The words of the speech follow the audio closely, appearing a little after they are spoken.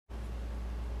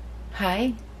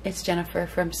Hi, it's Jennifer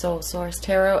from Soul Source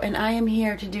Tarot, and I am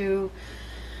here to do,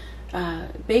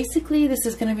 basically this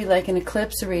is going to be like an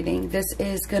eclipse reading. This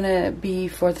is going to be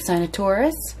for the sign of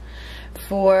Taurus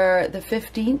for the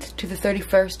 15th to the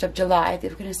 31st of July. We're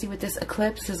going to see what this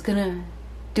eclipse is going to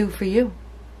do for you.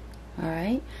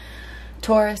 Alright?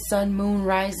 Taurus, Sun, Moon,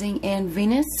 Rising, and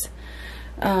Venus.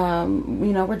 You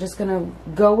know, we're just going to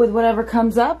go with whatever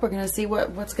comes up. We're going to see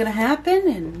what's going to happen,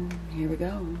 and here we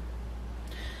go.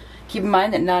 Keep in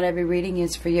mind that not every reading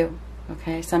is for you,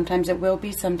 okay? Sometimes it will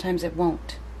be, sometimes it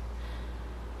won't.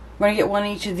 We're going to get one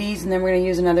each of these, and then we're going to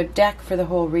use another deck for the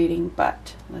whole reading,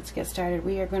 but let's get started.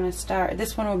 We are going to start,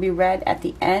 this one will be read at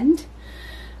the end.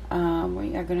 We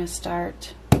are going to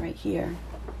start right here.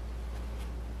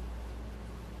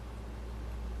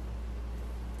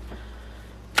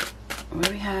 What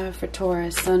do we have for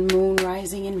Taurus, Sun, Moon,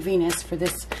 Rising, and Venus for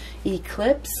this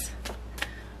eclipse?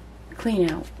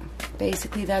 Clean out.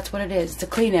 Basically, that's what it is. It's a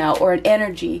clean out or an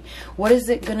energy. What is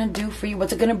it going to do for you?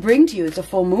 What's it going to bring to you? It's a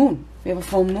full moon. We have a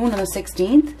full moon on the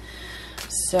 16th.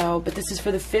 So, but this is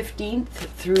for the 15th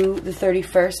through the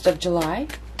 31st of July.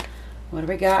 What do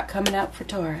we got coming up for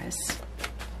Taurus?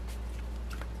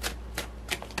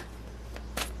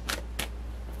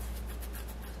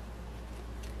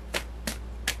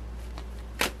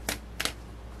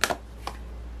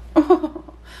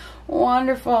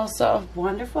 Wonderful, so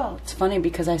wonderful. It's funny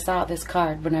because I saw this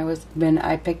card when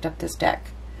I picked up this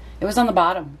deck. It was on the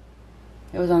bottom.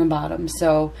 It was on the bottom,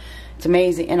 so it's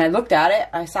amazing. And I looked at it.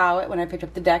 I saw it when I picked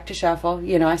up the deck to shuffle.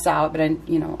 You know, I saw it, but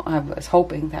I was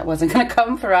hoping that wasn't going to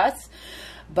come for us.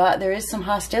 But there is some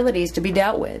hostilities to be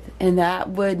dealt with, and that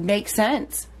would make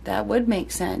sense. That would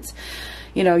make sense.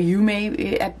 You know, you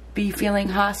may be feeling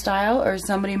hostile, or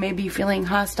somebody may be feeling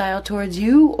hostile towards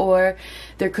you, or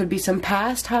there could be some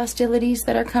past hostilities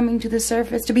that are coming to the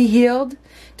surface to be healed,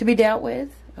 to be dealt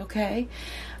with, okay?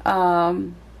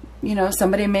 You know,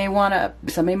 somebody may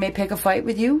pick a fight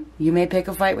with you. You may pick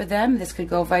a fight with them. This could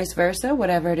go vice versa,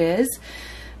 whatever it is.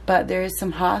 But there is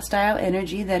some hostile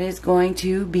energy that is going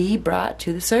to be brought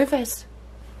to the surface.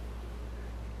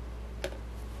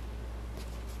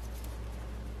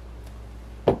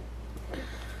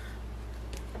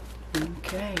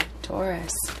 Okay,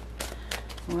 Taurus.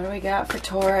 What do we got for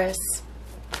Taurus?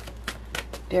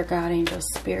 Dear God, angels,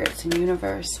 spirits, and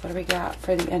universe, what do we got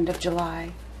for the end of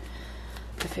July?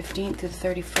 The 15th to the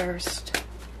 31st.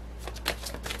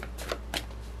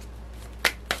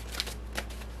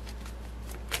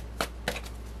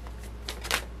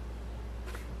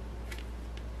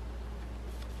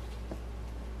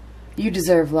 You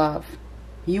deserve love.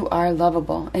 You are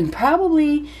lovable. And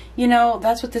probably, you know,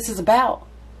 that's what this is about.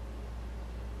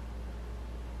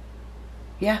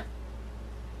 Yeah,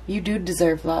 you do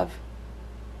deserve love.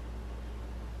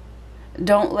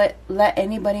 Don't let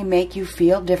anybody make you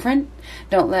feel different.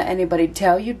 Don't let anybody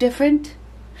tell you different.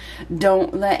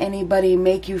 Don't let anybody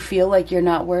make you feel like you're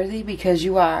not worthy, because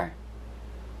you are.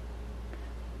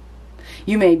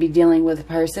 You may be dealing with a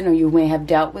person, or you may have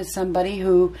dealt with somebody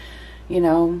who, you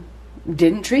know,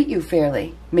 didn't treat you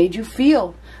fairly, made you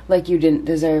feel like you didn't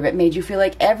deserve it, made you feel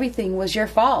like everything was your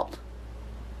fault.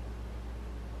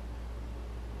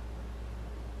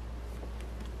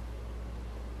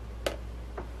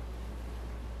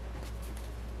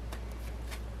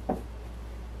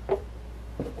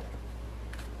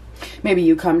 Maybe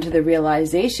you come to the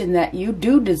realization that you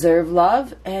do deserve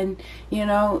love, and, you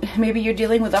know, maybe you're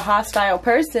dealing with a hostile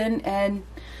person, and,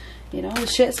 you know, the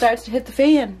shit starts to hit the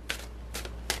fan.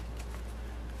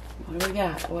 What do we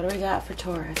got? What do we got for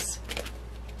Taurus?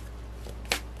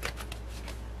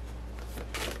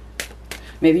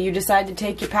 Maybe you decide to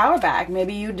take your power back.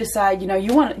 Maybe you decide, you know,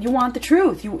 you want the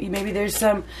truth. Maybe there's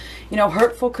some, you know,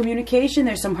 hurtful communication.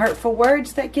 There's some hurtful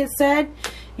words that get said,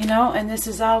 you know, and this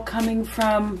is all coming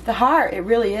from the heart. It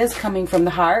really is coming from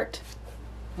the heart,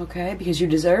 okay, because you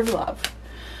deserve love.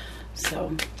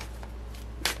 So,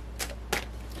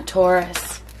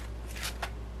 Taurus.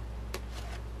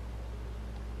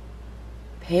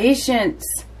 Patience.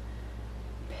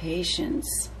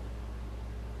 Patience.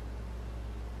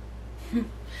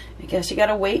 I guess you got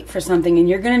to wait for something, and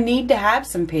you're going to need to have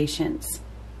some patience.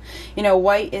 You know,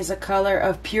 white is a color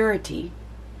of purity.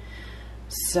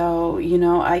 So, you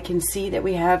know, I can see that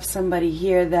we have somebody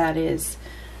here that is,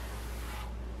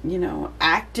 you know,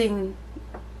 acting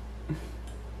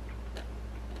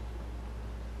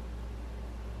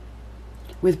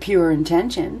with pure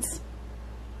intentions.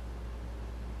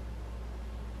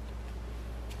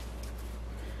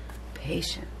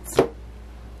 Patience.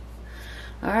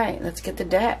 Alright, let's get the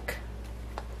deck.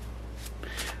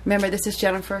 Remember, this is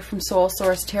Jennifer from Soul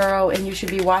Source Tarot, and you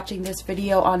should be watching this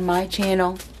video on my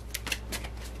channel.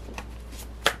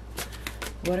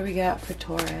 What do we got for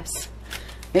Taurus?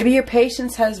 Maybe your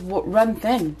patience has run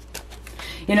thin.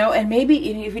 You know, and maybe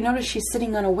if you notice she's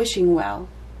sitting on a wishing well.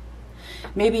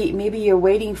 Maybe you're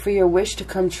waiting for your wish to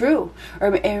come true.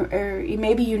 Or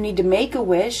maybe you need to make a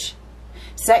wish,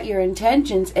 set your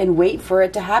intentions, and wait for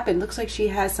it to happen. Looks like she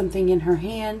has something in her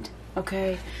hand.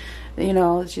 Okay. You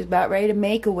know, she's about ready to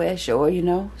make a wish, or, you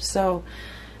know, so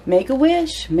make a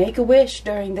wish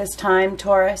during this time,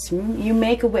 Taurus. You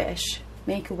make a wish.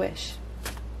 Make a wish.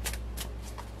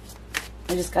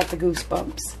 I just got the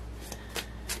goosebumps.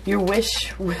 Your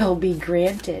wish will be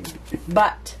granted.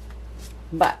 But,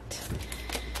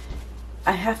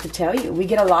 I have to tell you, we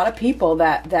get a lot of people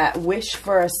that wish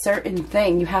for a certain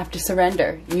thing. You have to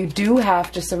surrender. You do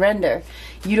have to surrender.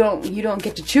 You don't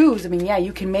get to choose. I mean, yeah,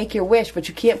 you can make your wish, but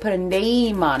you can't put a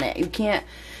name on it. You can't.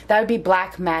 That would be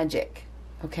black magic.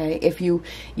 Okay? If you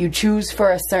choose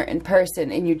for a certain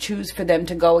person and you choose for them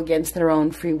to go against their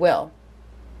own free will.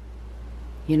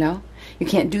 You know? You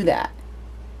can't do that.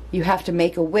 You have to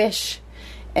make a wish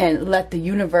and let the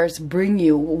universe bring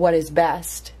you what is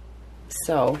best.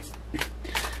 So,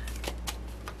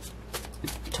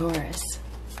 Taurus.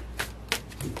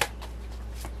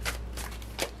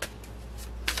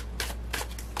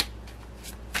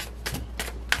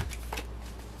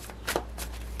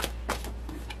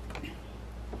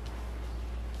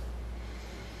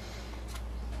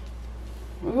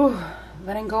 Ooh,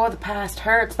 letting go of the past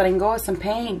hurts, letting go of some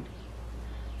pain.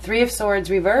 Three of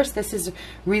Swords reversed. This is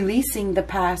releasing the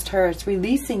past hurts,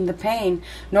 releasing the pain,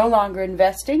 no longer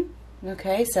investing.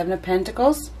 Okay, Seven of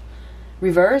Pentacles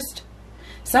reversed.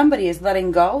 Somebody is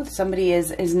letting go. Somebody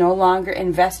is no longer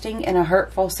investing in a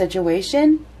hurtful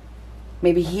situation.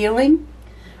 Maybe healing,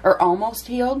 or almost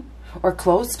healed, or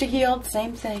close to healed.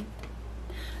 Same thing.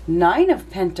 Nine of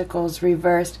Pentacles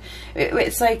reversed.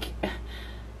 It's like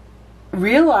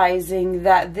realizing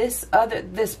that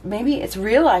maybe it's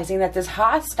realizing that this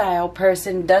hostile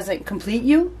person doesn't complete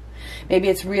you. Maybe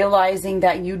it's realizing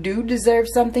that you do deserve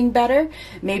something better.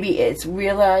 Maybe it's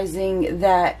realizing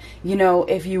that, you know,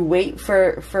 if you wait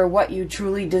for what you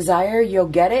truly desire, you'll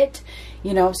get it.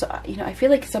 You know, so, you know, I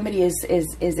feel like somebody is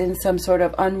in some sort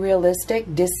of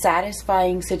unrealistic,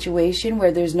 dissatisfying situation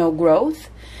where there's no growth.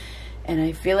 And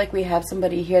I feel like we have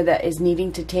somebody here that is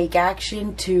needing to take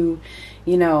action to,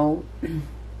 you know,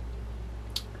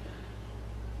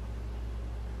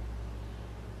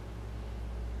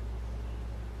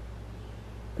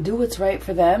 do what's right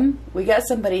for them. We got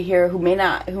somebody here who may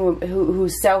not,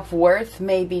 whose self-worth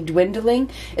may be dwindling.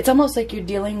 It's almost like you're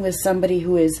dealing with somebody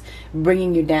who is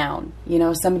bringing you down. You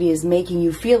know, somebody is making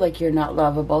you feel like you're not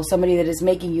lovable. Somebody that is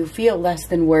making you feel less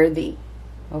than worthy.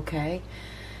 Okay?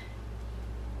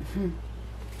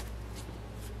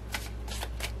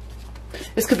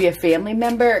 This could be a family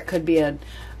member. It could be a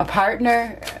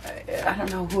partner. I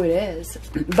don't know who it is.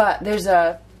 But there's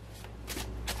a,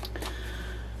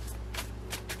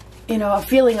 you know, a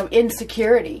feeling of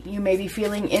insecurity. You may be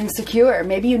feeling insecure.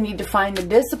 Maybe you need to find the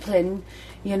discipline,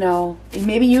 you know.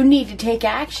 Maybe you need to take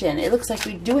action. It looks like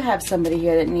we do have somebody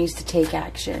here that needs to take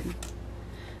action.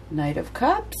 Knight of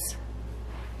Cups.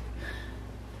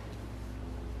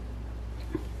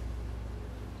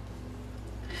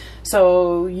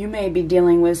 So you may be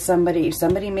dealing with somebody.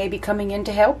 Somebody may be coming in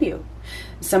to help you.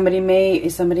 Somebody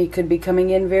could be coming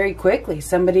in very quickly.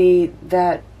 Somebody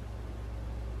that,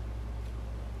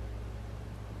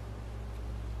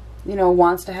 you know,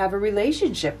 wants to have a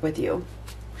relationship with you.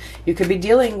 You could be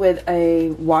dealing with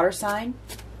a water sign,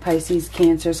 Pisces,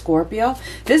 Cancer, Scorpio.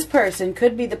 This person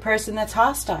could be the person that's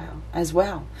hostile as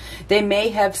well. They may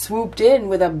have swooped in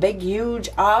with a big, huge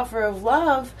offer of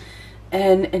love,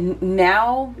 and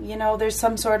now, you know, there's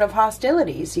some sort of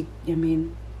hostilities. I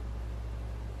mean,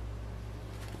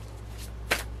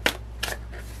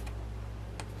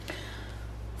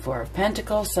 Four of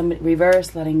Pentacles, somebody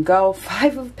reverse, letting go.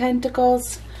 Five of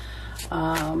Pentacles,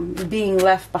 being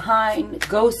left behind,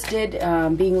 ghosted,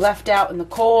 being left out in the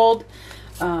cold.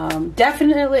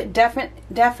 Definite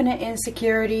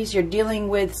insecurities. You're dealing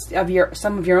with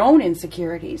some of your own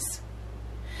insecurities.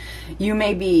 You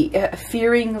may be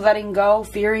fearing letting go,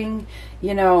 fearing,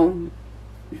 you know,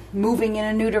 moving in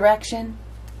a new direction.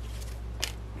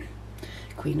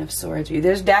 Queen of Swords.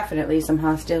 There's definitely some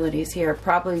hostilities here,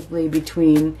 probably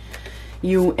between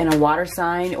you and a water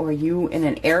sign or you and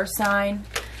an air sign.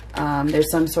 There's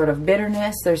some sort of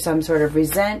bitterness. There's some sort of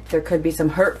resent. There could be some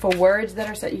hurtful words that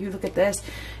are said. You look at this.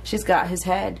 She's got his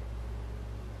head.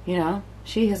 You know,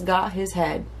 she has got his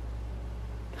head.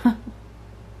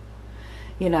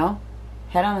 You know,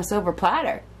 head on a silver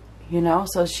platter. You know,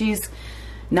 so she's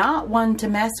not one to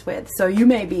mess with. So you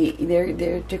may be there.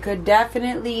 There could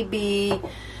definitely be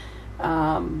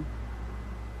an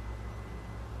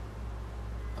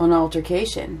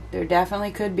altercation. There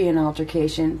definitely could be an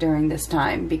altercation during this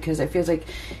time, because it feels like,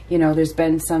 you know, there's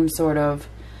been some sort of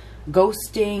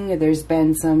ghosting, there's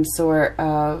been some sort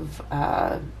of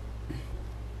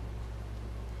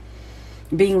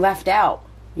being left out,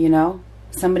 you know.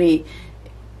 Somebody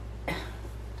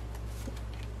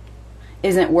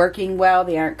isn't working well,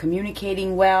 they aren't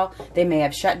communicating well, they may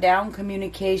have shut down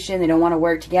communication, they don't want to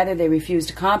work together, they refuse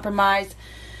to compromise.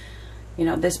 You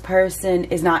know, this person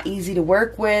is not easy to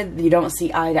work with, you don't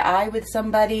see eye to eye with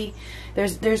somebody.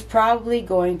 There's probably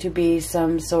going to be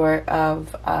some sort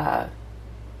of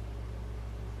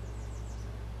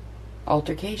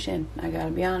altercation, I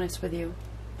gotta be honest with you.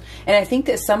 And I think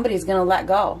that somebody's gonna let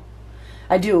go.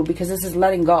 I do, because this is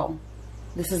letting go.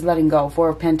 This is letting go. Four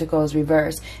of Pentacles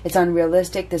reverse. It's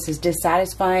unrealistic. This is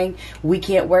dissatisfying. We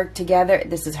can't work together.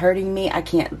 This is hurting me. I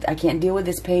can't deal with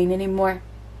this pain anymore.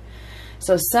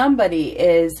 So somebody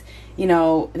is, you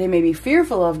know, they may be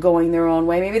fearful of going their own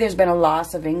way. Maybe there's been a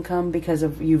loss of income because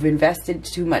of you've invested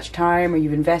too much time, or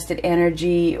you've invested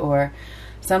energy, or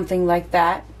something like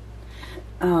that.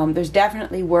 There's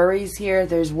definitely worries here.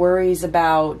 There's worries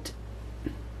about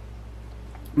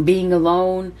being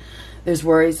alone. There's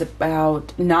worries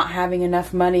about not having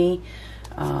enough money.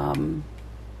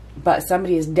 But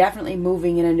somebody is definitely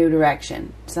moving in a new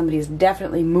direction. Somebody is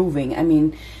definitely moving. I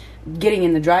mean, getting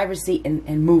in the driver's seat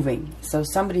and moving. So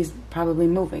somebody's probably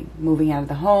moving out of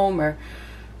the home or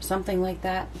something like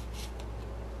that.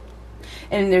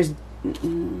 And there's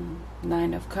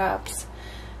Nine of Cups.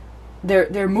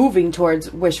 They're moving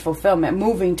towards wish fulfillment,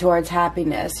 moving towards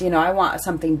happiness. You know, I want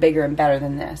something bigger and better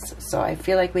than this. So I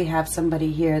feel like we have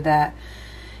somebody here that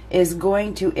is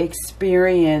going to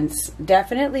experience,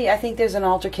 definitely, I think there's an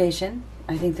altercation.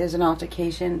 I think there's an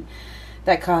altercation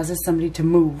that causes somebody to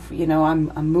move. You know, I'm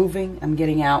moving, I'm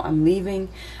getting out, I'm leaving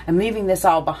this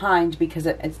all behind, because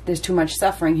there's too much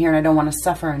suffering here and I don't want to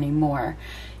suffer anymore.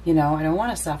 You know, I don't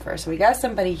want to suffer. So we got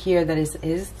somebody here that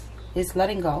is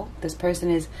letting go. This person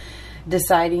is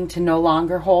deciding to no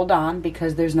longer hold on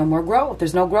because there's no more growth.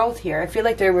 There's no growth here. I feel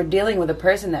like they were dealing with a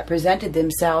person that presented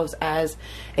themselves as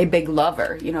a big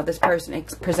lover. You know, this person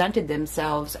presented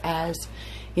themselves as,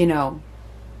 you know,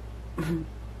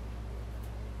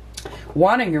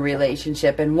 wanting a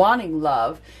relationship and wanting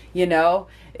love. You know,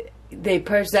 they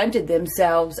presented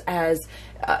themselves as,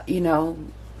 you know,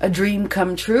 a dream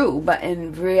come true. But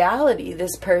in reality,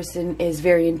 this person is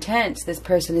very intense. This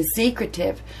person is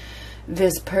secretive.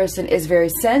 This person is very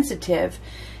sensitive.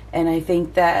 And I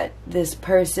think that this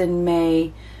person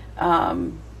may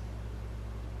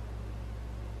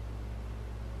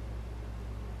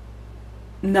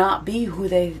not be who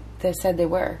they said they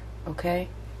were. Okay?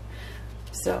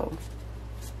 So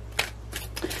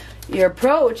your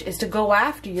approach is to go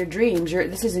after your dreams.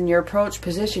 This is in your approach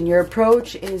position. Your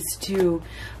approach is to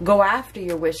go after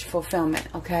your wish fulfillment,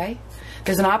 okay?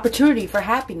 There's an opportunity for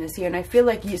happiness here, and I feel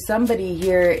like somebody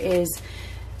here is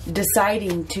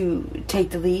deciding to take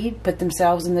the lead, put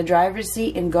themselves in the driver's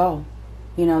seat, and go.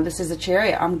 You know, this is a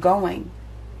Chariot. I'm going.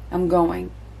 I'm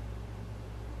going.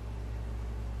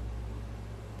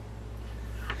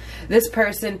 This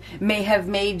person may have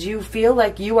made you feel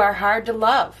like you are hard to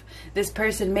love. This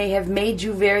person may have made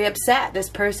you very upset. This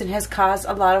person has caused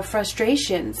a lot of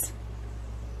frustrations.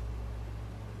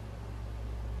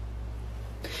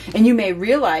 And you may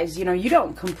realize, you know, you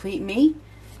don't complete me.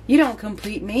 You don't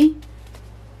complete me.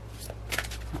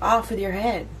 Off with your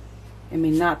head. I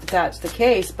mean, not that that's the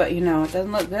case, but, you know, it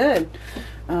doesn't look good.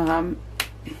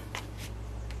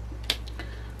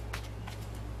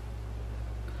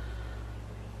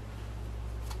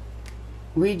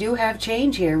 We do have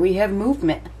change here. We have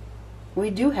movement. We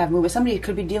do have movement. Somebody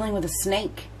could be dealing with a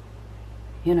snake.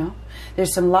 You know,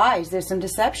 there's some lies. There's some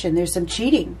deception. There's some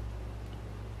cheating.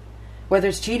 Whether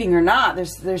it's cheating or not,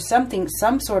 there's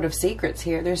some sort of secrets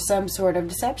here. There's some sort of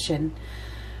deception.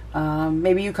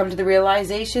 Maybe you come to the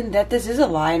realization that this is a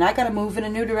lie and I got to move in a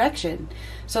new direction.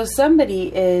 So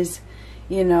somebody is,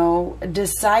 you know,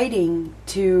 deciding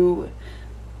to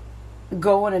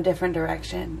go in a different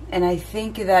direction. And I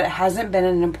think that it hasn't been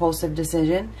an impulsive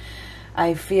decision.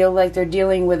 I feel like they're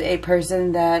dealing with a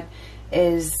person that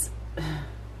is,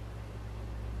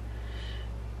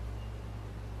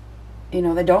 you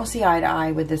know, they don't see eye to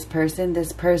eye with this person.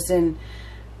 This person,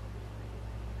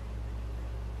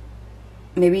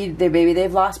 maybe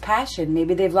they've lost passion.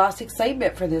 Maybe they've lost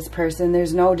excitement for this person.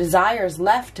 There's no desires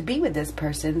left to be with this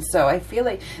person. So I feel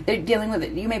like they're dealing with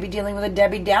it. You may be dealing with a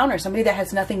Debbie Downer, somebody that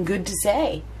has nothing good to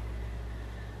say.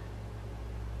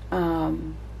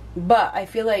 But I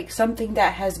feel like something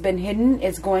that has been hidden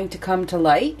is going to come to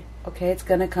light. Okay, it's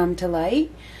going to come to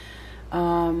light.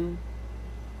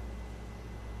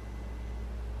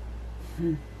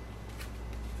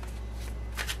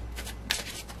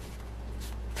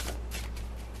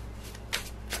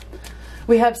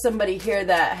 We have somebody here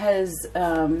that has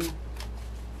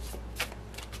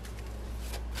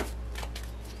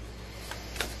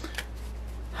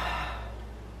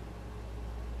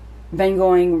been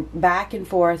going back and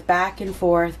forth, back and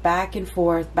forth, back and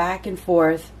forth, back and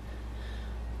forth.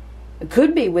 It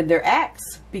could be with their ex,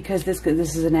 because this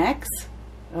is an ex.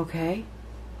 Okay.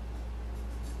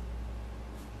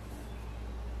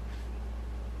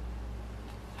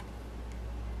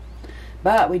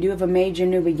 But we do have a major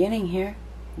new beginning here.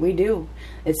 We do.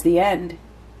 It's the end.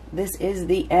 This is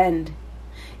the end.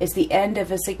 It's the end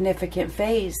of a significant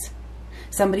phase.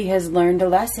 Somebody has learned a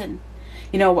lesson.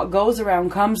 You know, what goes around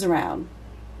comes around.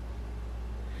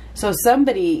 So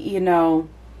somebody, you know,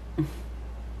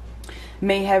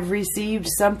 may have received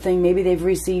something. Maybe they've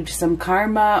received some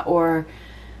karma or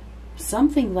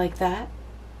something like that.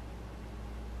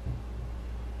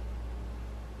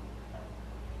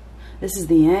 This is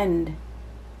the end.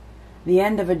 The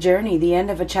end of a journey, the end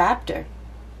of a chapter,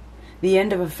 the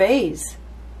end of a phase.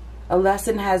 A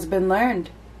lesson has been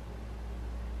learned.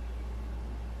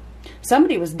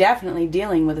 Somebody was definitely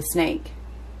dealing with a snake.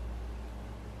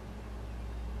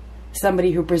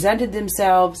 Somebody who presented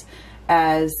themselves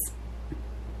as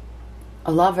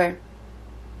a lover,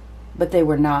 but they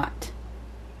were not.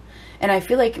 And I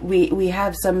feel like we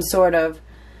have some sort of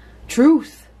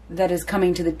truth that is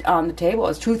coming to on the table.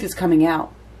 As truth is coming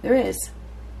out. There is.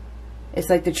 It's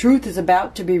like the truth is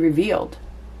about to be revealed.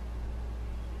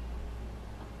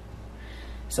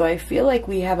 So I feel like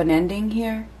we have an ending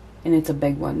here, and it's a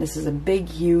big one. This is a big,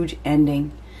 huge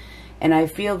ending. And I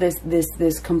feel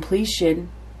this completion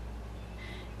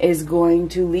is going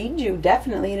to lead you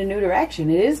definitely in a new direction.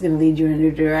 It is going to lead you in a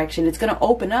new direction. It's going to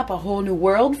open up a whole new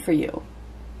world for you.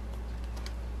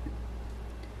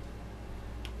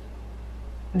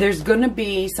 There's going to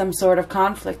be some sort of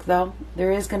conflict, though.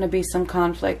 There is going to be some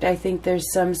conflict. I think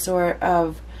there's some sort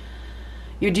of...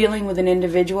 You're dealing with an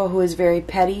individual who is very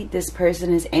petty. This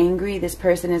person is angry. This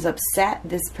person is upset.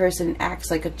 This person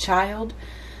acts like a child.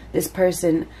 This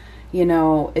person, you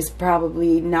know, is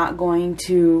probably not going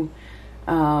to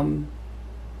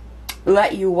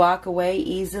let you walk away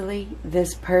easily.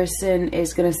 This person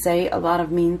is going to say a lot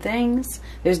of mean things.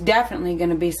 There's definitely going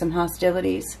to be some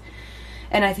hostilities.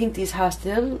 And I think these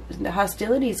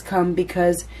hostilities come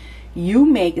because you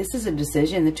make, this is a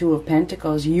decision, the Two of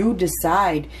Pentacles. You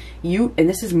decide, and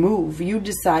this is move. You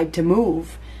decide to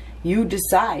move. You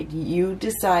decide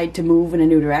to move in a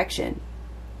new direction.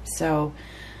 So,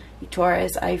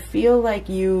 Taurus, I feel like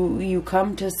you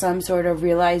come to some sort of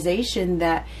realization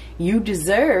that you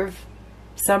deserve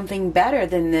something better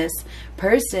than this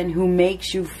person who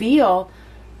makes you feel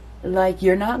like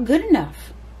you're not good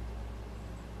enough.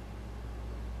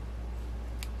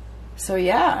 So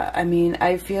yeah, I mean,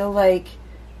 I feel like,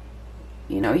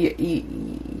 you know,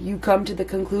 you come to the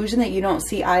conclusion that you don't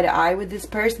see eye to eye with this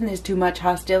person. There's too much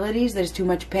hostilities. There's too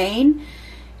much pain.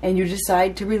 And you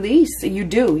decide to release. You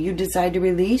do. You decide to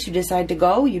release. You decide to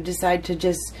go. You decide to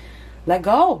just let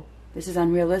go. This is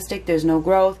unrealistic. There's no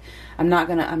growth. I'm not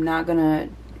gonna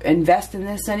invest in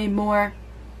this anymore.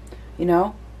 You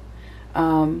know?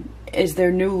 Is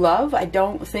there new love? I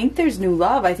don't think there's new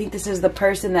love. I think this is the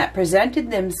person that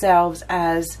presented themselves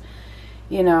as,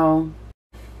 you know,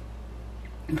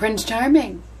 Prince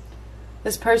Charming.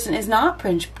 This person is not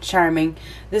Prince Charming.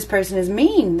 This person is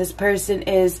mean. This person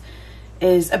is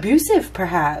abusive,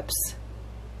 perhaps.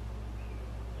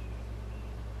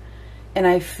 And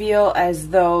I feel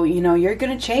as though, you know, you're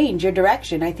going to change your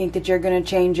direction. I think that you're going to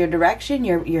change your direction.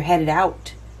 You're headed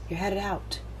out. You're headed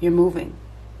out. You're moving.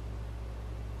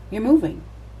 You're moving.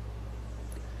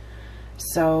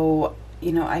 So,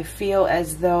 you know, I feel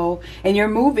as though, and you're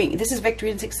moving. This is victory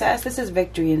and success. This is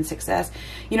victory and success.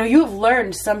 You know, you have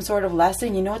learned some sort of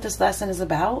lesson. You know what this lesson is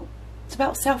about? It's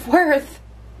about self-worth.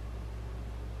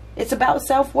 It's about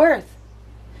self-worth.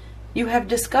 You have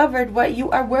discovered what you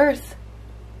are worth.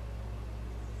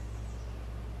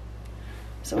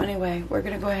 So anyway, we're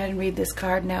going to go ahead and read this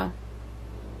card now.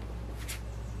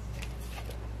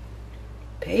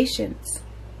 Patience.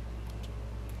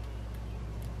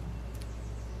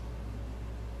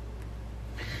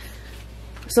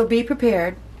 So be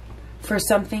prepared for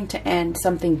something to end,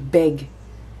 something big.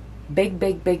 Big,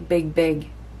 big, big, big, big.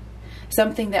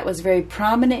 Something that was very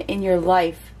prominent in your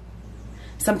life,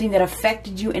 something that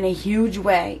affected you in a huge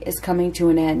way is coming to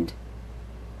an end.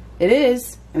 It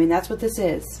is. I mean, that's what this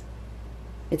is.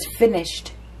 It's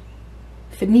finished.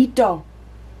 Finito.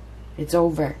 It's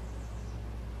over.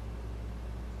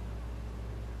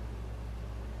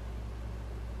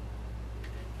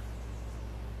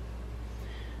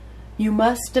 You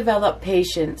must develop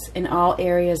patience in all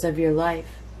areas of your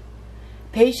life.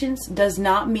 Patience does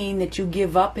not mean that you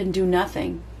give up and do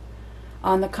nothing.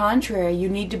 On the contrary, you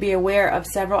need to be aware of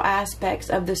several aspects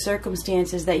of the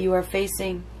circumstances that you are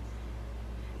facing.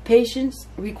 Patience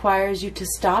requires you to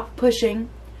stop pushing,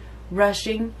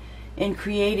 rushing, and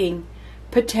creating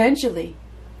potentially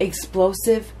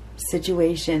explosive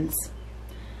situations.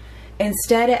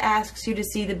 Instead, it asks you to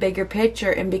see the bigger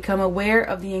picture and become aware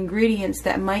of the ingredients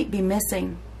that might be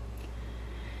missing.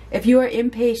 If you are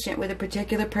impatient with a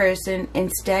particular person,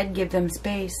 instead give them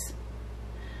space.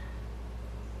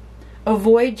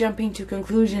 Avoid jumping to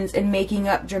conclusions and making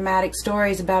up dramatic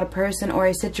stories about a person or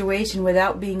a situation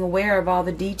without being aware of all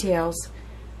the details.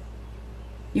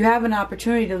 You have an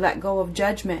opportunity to let go of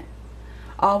judgment.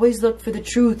 Always look for the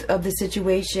truth of the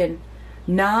situation,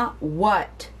 not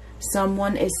what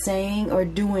someone is saying or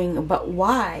doing, but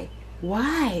why.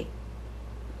 Why?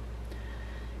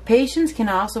 Patience can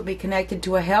also be connected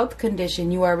to a health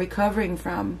condition you are recovering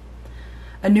from,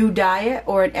 a new diet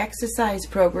or an exercise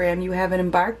program you haven't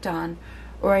embarked on,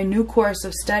 or a new course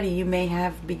of study you may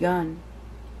have begun.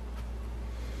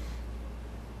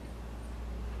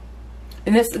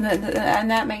 And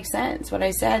that makes sense. What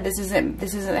I said, this hasn't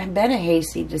been a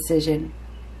hasty decision.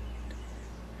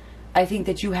 I think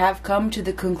that you have come to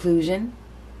the conclusion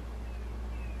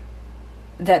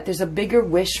that there's a bigger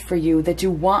wish for you, that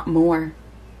you want more.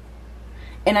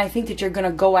 And I think that you're going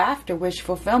to go after wish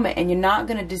fulfillment, and you're not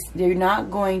going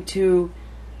to,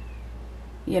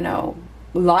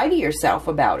 lie to yourself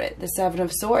about it. The Seven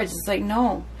of Swords. It's like,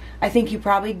 no. I think you're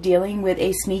probably dealing with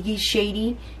a sneaky,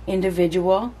 shady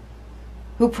individual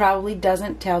who probably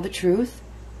doesn't tell the truth.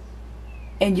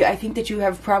 And I think that you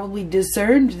have probably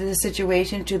discerned the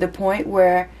situation to the point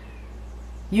where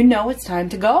you know it's time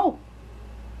to go.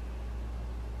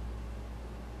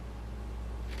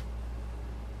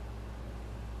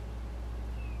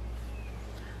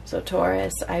 So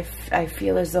Taurus, I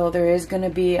feel as though there is going to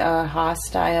be a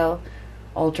hostile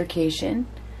altercation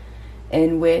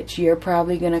in which you're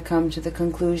probably going to come to the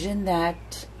conclusion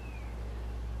that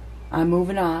I'm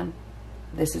moving on.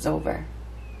 This is over.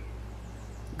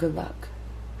 Good luck.